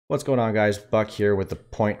What's going on, guys? Buck here with the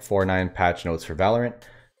 0.49 patch notes for Valorant.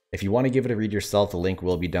 If you want to give it a read yourself, the link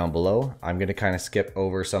will be down below. I'm going to kind of skip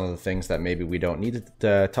over some of the things that maybe we don't need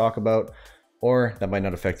to talk about or that might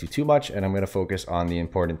not affect you too much, and I'm going to focus on the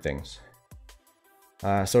important things.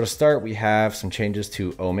 So to start, we have some changes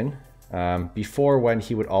to Omen. Before, when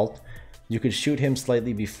he would ult, you could shoot him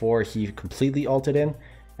slightly before he completely ulted in,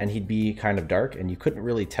 and he'd be kind of dark and you couldn't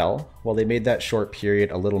really tell. Well, they made that short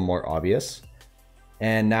period a little more obvious.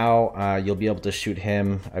 And now you'll be able to shoot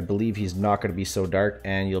him. I believe he's not going to be so dark,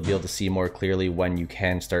 and you'll be able to see more clearly when you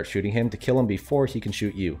can start shooting him to kill him before he can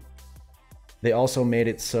shoot you. They also made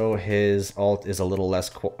it so his ult is a little less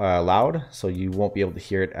loud, so you won't be able to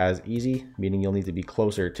hear it as easy, meaning you'll need to be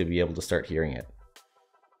closer to be able to start hearing it.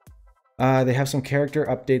 They have some character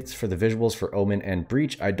updates for the visuals for Omen and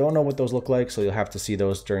Breach. I don't know what those look like, so you'll have to see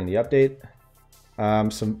those during the update.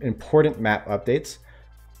 Some important map updates.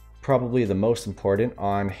 Probably the most important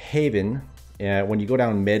on Haven. When you go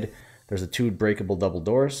down mid, there's the 2 breakable double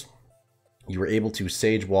doors. You were able to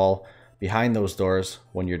sage wall behind those doors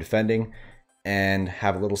when you're defending and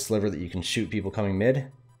have a little sliver that you can shoot people coming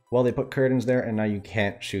mid. Well, they put curtains there and now you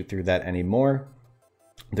can't shoot through that anymore.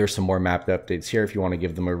 There's some more map updates here if you want to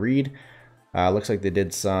give them a read. Looks like they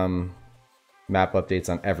did some map updates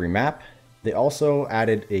on every map. They also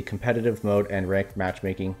added a competitive mode and ranked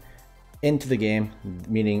matchmaking into the game,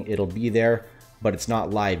 meaning it'll be there, but it's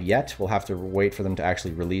not live yet. We'll have to wait for them to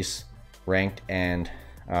actually release ranked and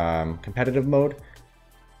competitive mode.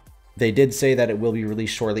 They did say that it will be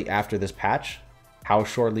released shortly after this patch. How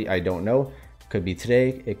shortly, I don't know. Could be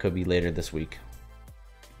today, it could be later this week.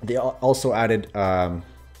 They also added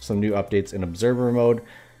some new updates in observer mode.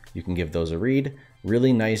 You can give those a read.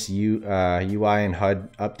 Really nice UI and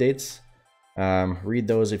HUD updates. Read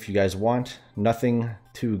those if you guys want. Nothing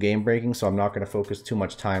too game breaking, so I'm not going to focus too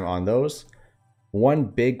much time on those. One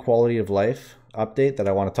big quality of life update that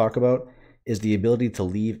I want to talk about is the ability to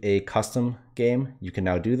leave a custom game. You can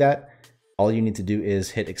now do that. All you need to do is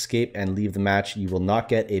hit escape and leave the match. You will not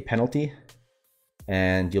get a penalty,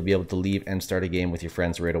 and you'll be able to leave and start a game with your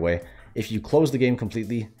friends right away. If you close the game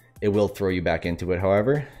completely, it will throw you back into it,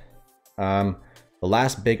 however. The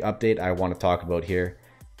last big update I want to talk about here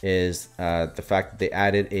is the fact that they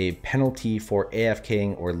added a penalty for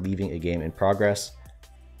AFKing or leaving a game in progress.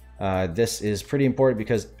 This is pretty important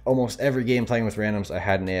because almost every game playing with randoms I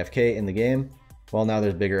had an AFK in the game. Well, now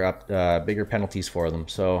there's bigger penalties for them,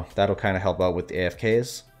 so that'll kind of help out with the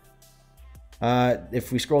AFKs.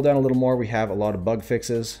 If we scroll down a little more, we have a lot of bug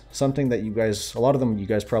fixes. Something that a lot of them you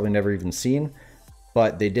guys probably never even seen,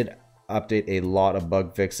 but they did update a lot of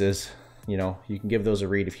bug fixes. You know, you can give those a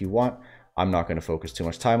read if you want. I'm not going to focus too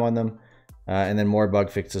much time on them. And then more bug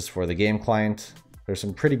fixes for the game client. There's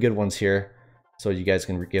some pretty good ones here, so you guys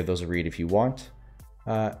can give those a read if you want.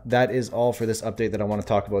 That is all for this update that I want to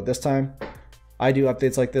talk about this time. I do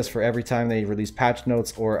updates like this for every time they release patch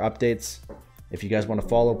notes or updates. If you guys want to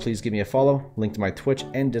follow, please give me a follow. Link to my Twitch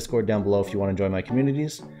and Discord down below if you want to join my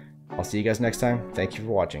communities. I'll see you guys next time. Thank you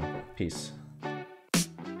for watching. Peace.